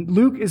donkey. And when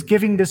Luke is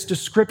giving this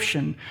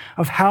description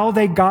of how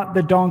they got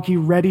the donkey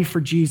ready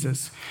for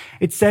Jesus,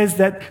 it says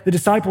that the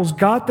disciples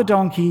got the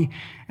donkey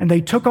and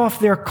they took off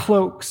their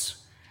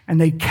cloaks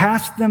and they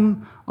cast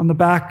them on the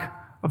back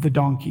of the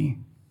donkey.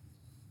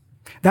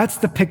 That's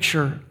the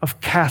picture of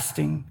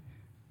casting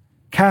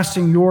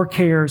your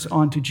cares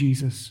onto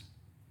Jesus.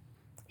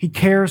 He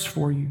cares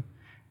for you.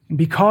 And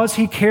because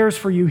he cares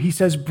for you, he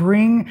says,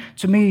 bring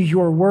to me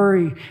your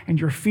worry and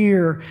your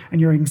fear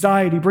and your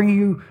anxiety.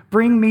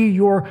 Bring me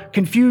your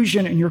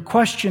confusion and your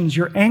questions,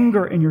 your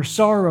anger and your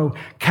sorrow.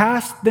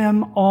 Cast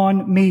them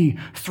on me.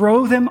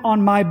 Throw them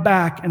on my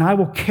back, and I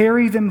will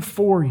carry them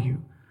for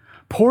you.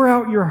 Pour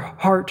out your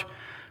heart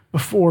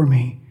before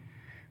me,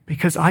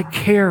 because I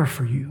care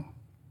for you.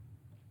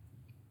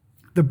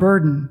 The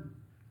burden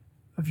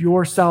of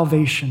your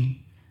salvation,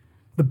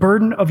 the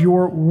burden of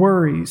your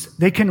worries,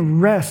 they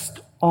can rest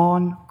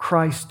on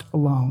Christ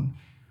alone.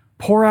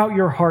 Pour out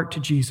your heart to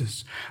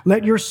Jesus.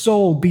 Let your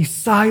soul be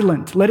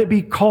silent. Let it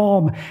be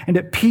calm and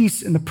at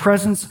peace in the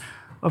presence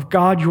of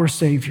God, your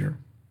Savior.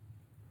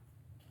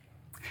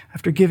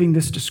 After giving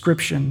this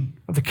description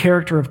of the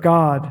character of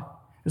God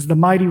as the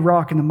mighty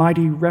rock and the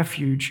mighty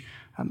refuge,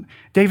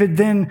 David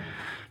then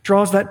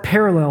draws that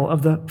parallel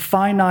of the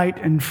finite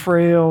and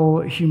frail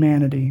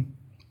humanity.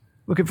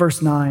 Look at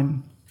verse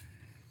 9.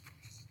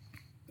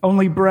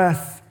 Only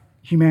breath,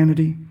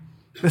 humanity.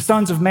 The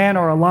sons of man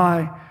are a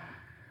lie.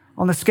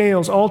 On the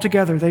scales,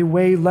 altogether, they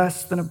weigh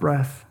less than a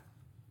breath.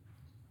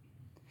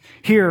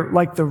 Here,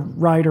 like the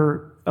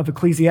writer of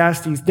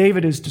Ecclesiastes,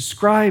 David is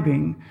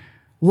describing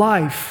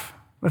life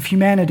of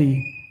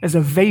humanity as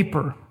a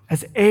vapor,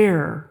 as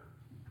air,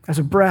 as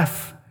a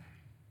breath.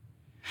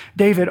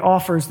 David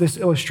offers this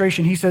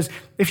illustration. He says,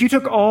 if you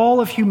took all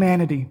of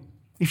humanity,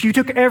 if you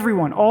took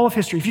everyone, all of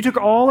history, if you took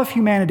all of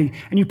humanity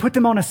and you put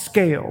them on a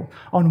scale,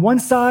 on one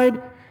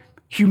side,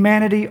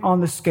 humanity on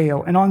the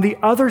scale, and on the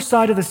other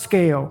side of the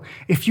scale,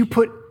 if you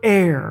put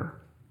air,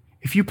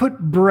 if you put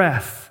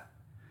breath,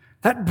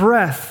 that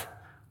breath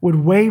would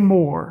weigh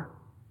more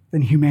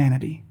than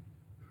humanity.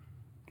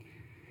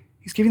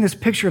 He's giving this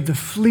picture of the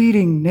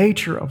fleeting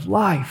nature of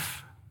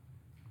life.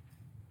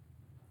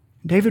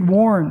 David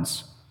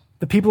warns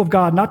the people of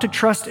God not to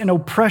trust in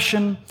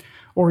oppression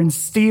or in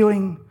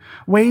stealing,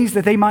 ways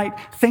that they might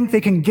think they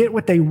can get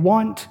what they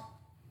want,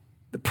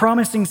 the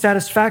promising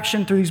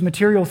satisfaction through these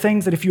material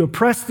things that if you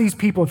oppress these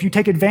people, if you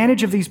take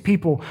advantage of these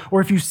people,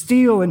 or if you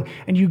steal and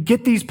you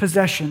get these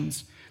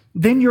possessions,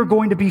 then you're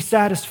going to be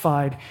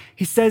satisfied.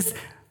 He says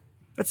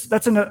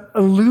that's an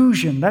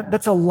illusion,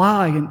 that's a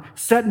lie, and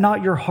set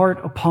not your heart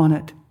upon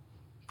it.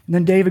 And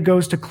then David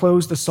goes to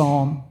close the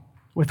psalm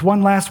with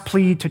one last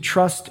plea to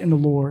trust in the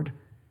Lord.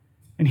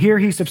 And here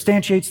he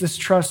substantiates this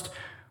trust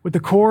with the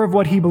core of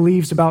what he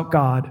believes about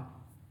God.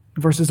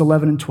 Verses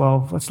 11 and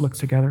 12, let's look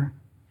together.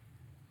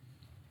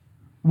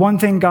 One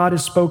thing God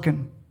has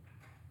spoken.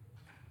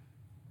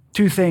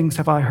 Two things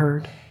have I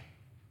heard.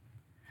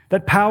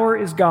 That power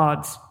is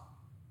God's,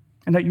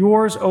 and that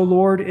yours, O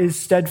Lord, is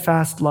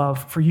steadfast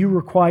love, for you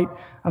requite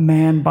a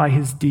man by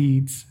his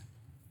deeds.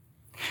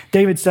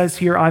 David says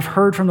here, I've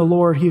heard from the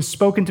Lord. He has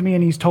spoken to me,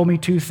 and he's told me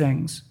two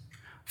things.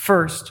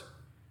 First,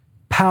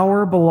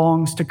 power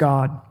belongs to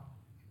God.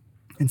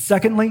 And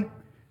secondly,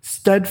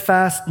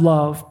 steadfast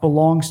love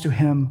belongs to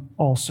him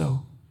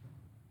also.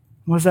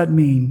 What does that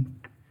mean?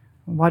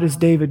 Why does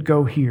David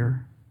go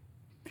here?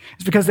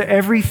 It's because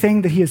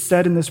everything that he has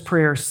said in this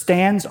prayer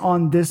stands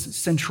on this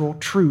central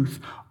truth.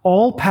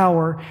 All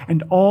power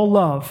and all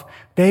love,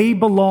 they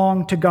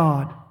belong to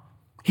God.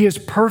 He is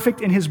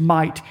perfect in his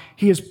might.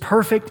 He is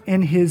perfect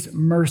in his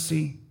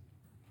mercy.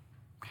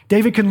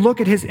 David can look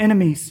at his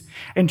enemies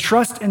and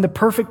trust in the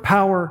perfect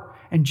power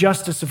and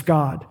justice of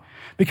God,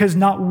 because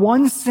not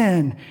one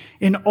sin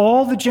in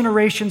all the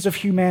generations of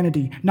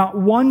humanity, not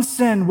one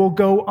sin will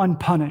go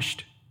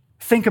unpunished.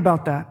 Think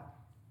about that.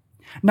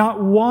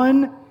 Not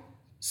one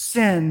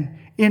sin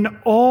in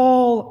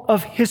all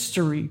of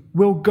history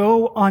will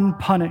go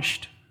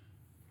unpunished.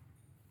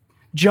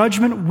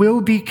 Judgment will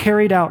be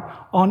carried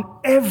out on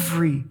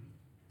every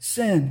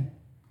sin.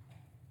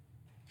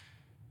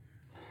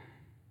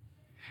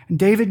 And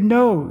David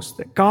knows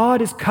that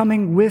God is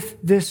coming with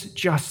this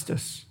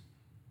justice,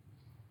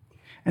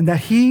 and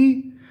that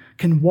he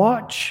can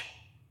watch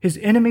his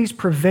enemies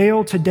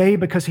prevail today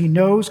because he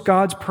knows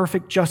God's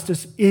perfect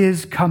justice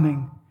is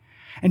coming.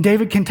 And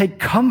David can take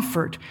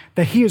comfort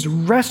that he is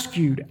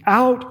rescued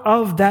out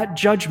of that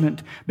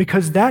judgment,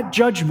 because that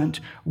judgment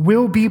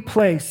will be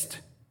placed.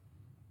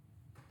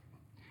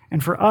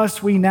 And for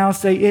us, we now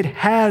say it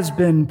has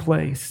been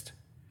placed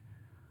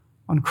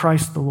on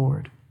Christ the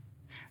Lord.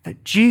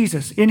 That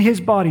Jesus, in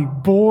his body,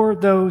 bore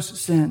those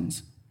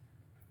sins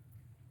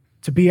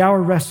to be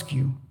our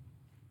rescue.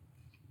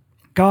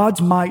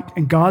 God's might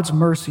and God's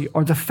mercy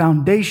are the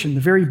foundation, the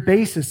very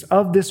basis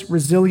of this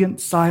resilient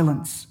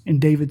silence in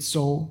David's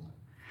soul.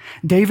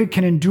 David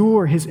can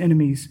endure his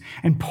enemies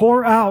and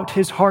pour out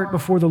his heart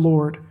before the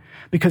Lord,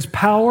 because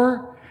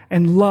power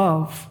and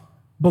love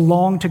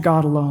belong to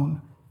God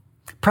alone.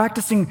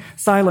 Practicing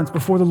silence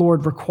before the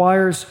Lord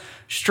requires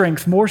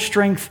strength, more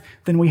strength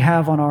than we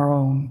have on our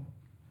own.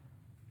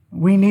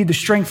 We need the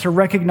strength to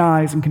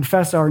recognize and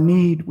confess our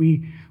need.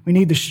 We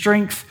need the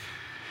strength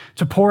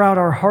to pour out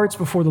our hearts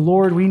before the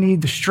Lord. We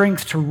need the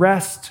strength to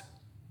rest,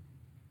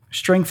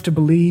 strength to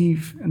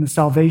believe in the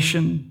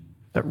salvation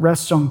that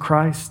rests on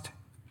Christ,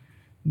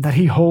 that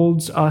he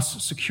holds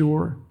us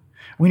secure.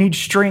 We need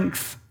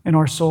strength in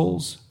our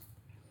souls.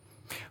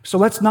 So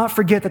let's not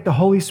forget that the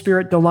Holy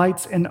Spirit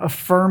delights in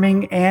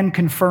affirming and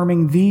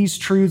confirming these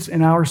truths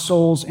in our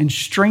souls and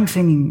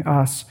strengthening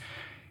us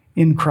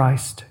in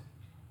Christ.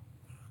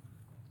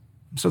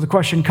 So the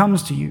question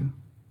comes to you.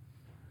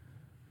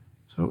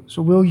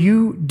 So will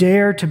you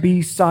dare to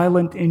be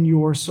silent in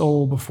your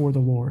soul before the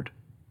Lord?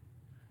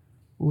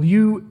 Will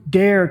you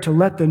dare to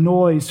let the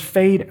noise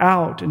fade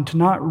out and to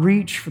not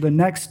reach for the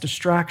next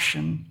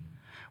distraction?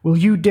 Will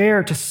you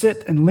dare to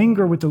sit and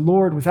linger with the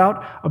Lord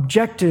without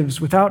objectives,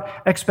 without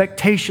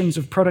expectations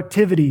of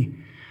productivity?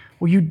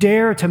 Will you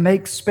dare to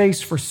make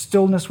space for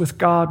stillness with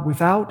God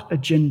without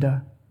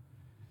agenda?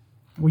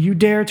 Will you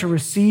dare to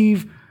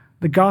receive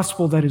the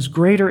gospel that is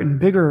greater and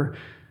bigger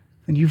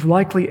than you've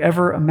likely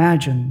ever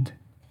imagined?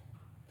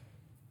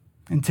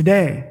 And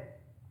today,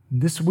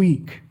 this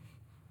week,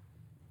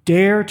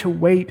 dare to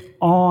wait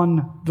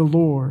on the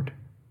Lord.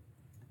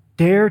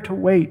 Dare to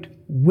wait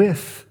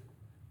with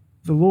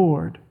the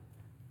Lord.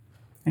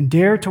 And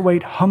dare to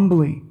wait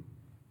humbly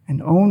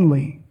and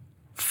only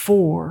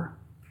for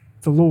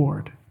the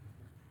Lord.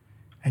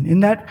 And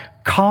in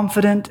that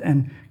confident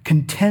and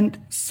content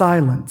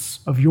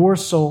silence of your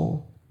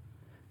soul,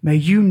 may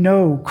you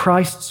know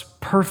Christ's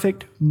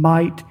perfect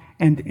might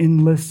and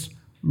endless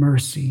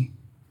mercy,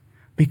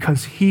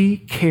 because he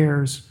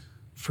cares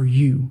for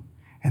you.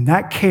 And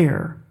that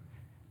care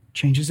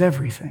changes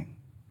everything.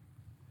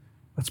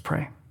 Let's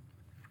pray.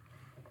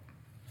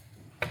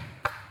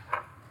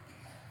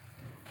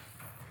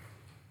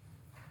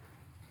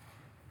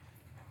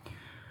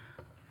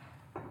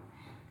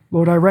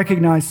 Lord, I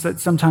recognize that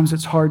sometimes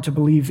it's hard to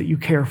believe that you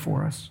care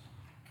for us.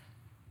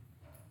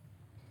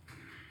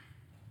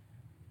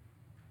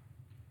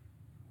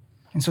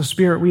 And so,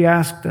 Spirit, we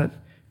ask that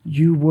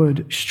you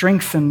would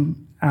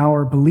strengthen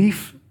our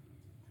belief,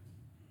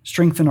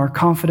 strengthen our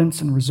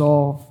confidence and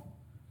resolve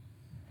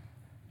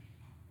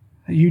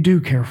that you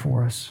do care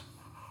for us.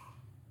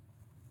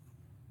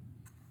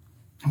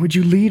 And would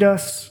you lead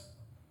us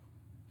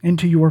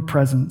into your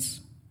presence?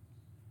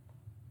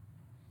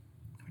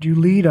 Would you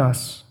lead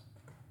us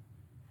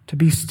to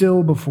be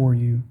still before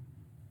you?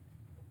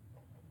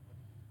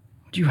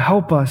 Would you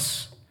help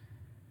us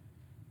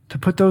to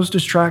put those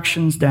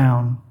distractions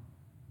down,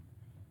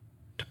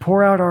 to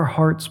pour out our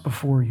hearts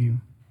before you,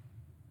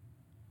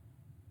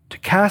 to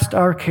cast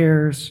our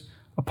cares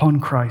upon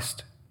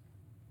Christ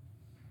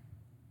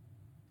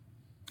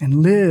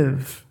and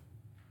live,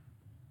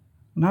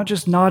 not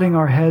just nodding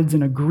our heads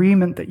in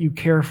agreement that you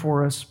care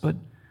for us, but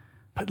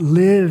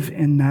live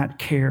in that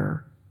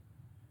care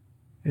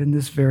in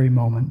this very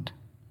moment.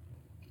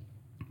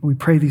 We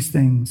pray these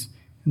things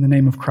in the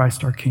name of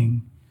Christ our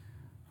King.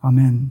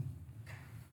 Amen.